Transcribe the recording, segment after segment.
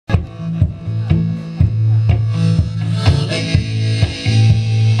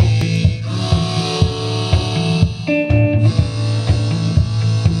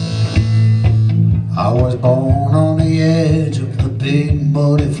born on the edge of the big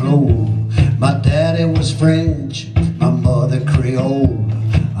muddy floor. My daddy was French, my mother Creole.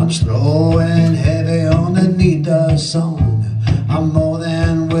 I'm slow and heavy underneath the sun. I'm more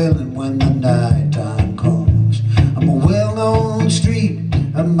than willing when the night time comes. I'm a well-known street,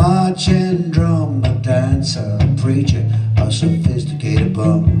 a marching drum, a dancer, a preacher, a sophisticated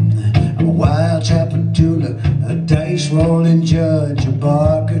bum. I'm a wild chapatula, a dice-rolling judge, a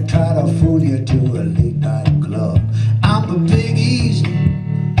barker, try to fool you to a late-night club. I'm a Big Easy,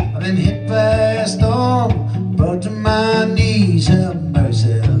 I've been hit by a storm, brought to my knees, have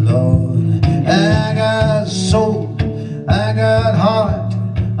mercy, Lord. I got soul, I got heart,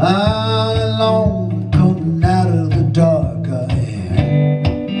 all alone, coming out of the dark. I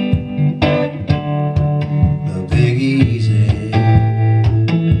am the Big Easy.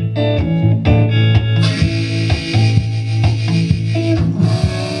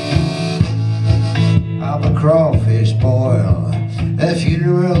 I'm a crawfish boil, a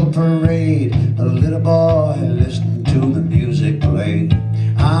funeral parade, a little boy listening to the music play.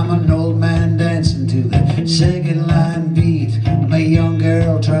 I'm an old man dancing to the second line beat. I'm a young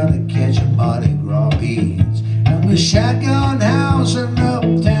girl trying to catch a Mardi Gras beat. I'm a shotgun house, an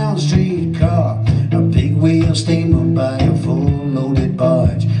uptown streetcar, a big wheel steamer by a full loaded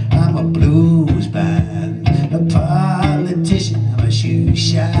barge. I'm a blues band, a politician, I'm a shoe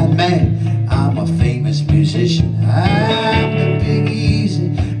shine man, I'm a famous musician. I'm the Big Easy,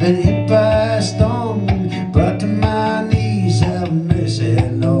 been hit by a storm, brought to my knees, have mercy,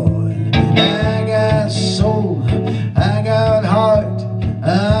 Lord. I got soul, I got heart,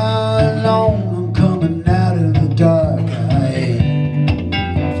 all alone, I'm coming out of the dark. I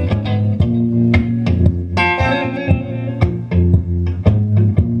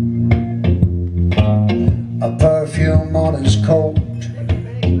am a perfume on his coat,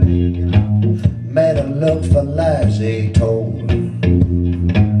 made a look for lies he told.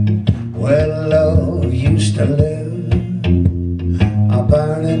 Where love used to live, a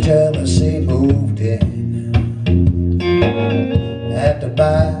burning jealousy moved in. Had to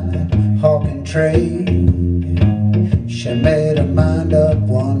buy, hawk and trade, she made her mind up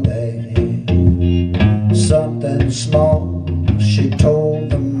one day. Something small, she told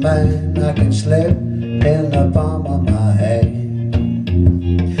the man, I can slip in the palm of my hand.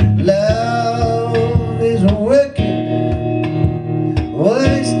 Love is wicked,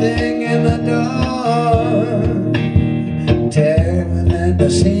 wasting in the dark, tearing at the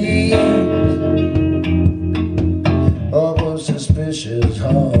seams of a suspicious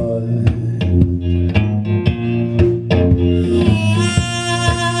heart.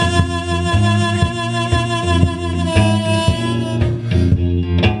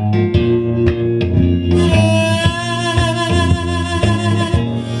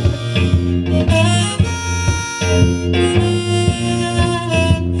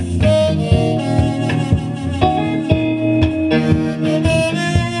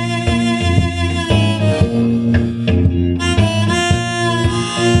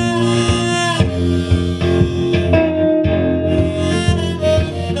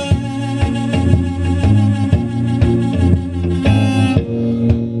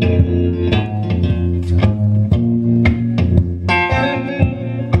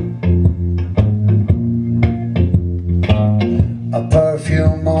 A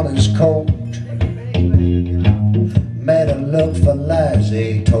perfume on his coat, made a look for lies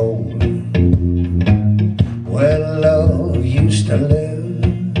he told. Where love used to live,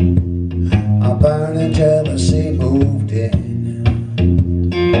 a burning jealousy moved in.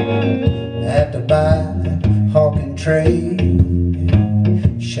 Had to buy, hawk and trade,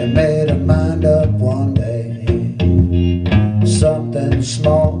 she made her mind up one day. Something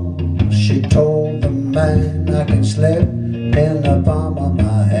small, she told the man, I can slip in the palm of my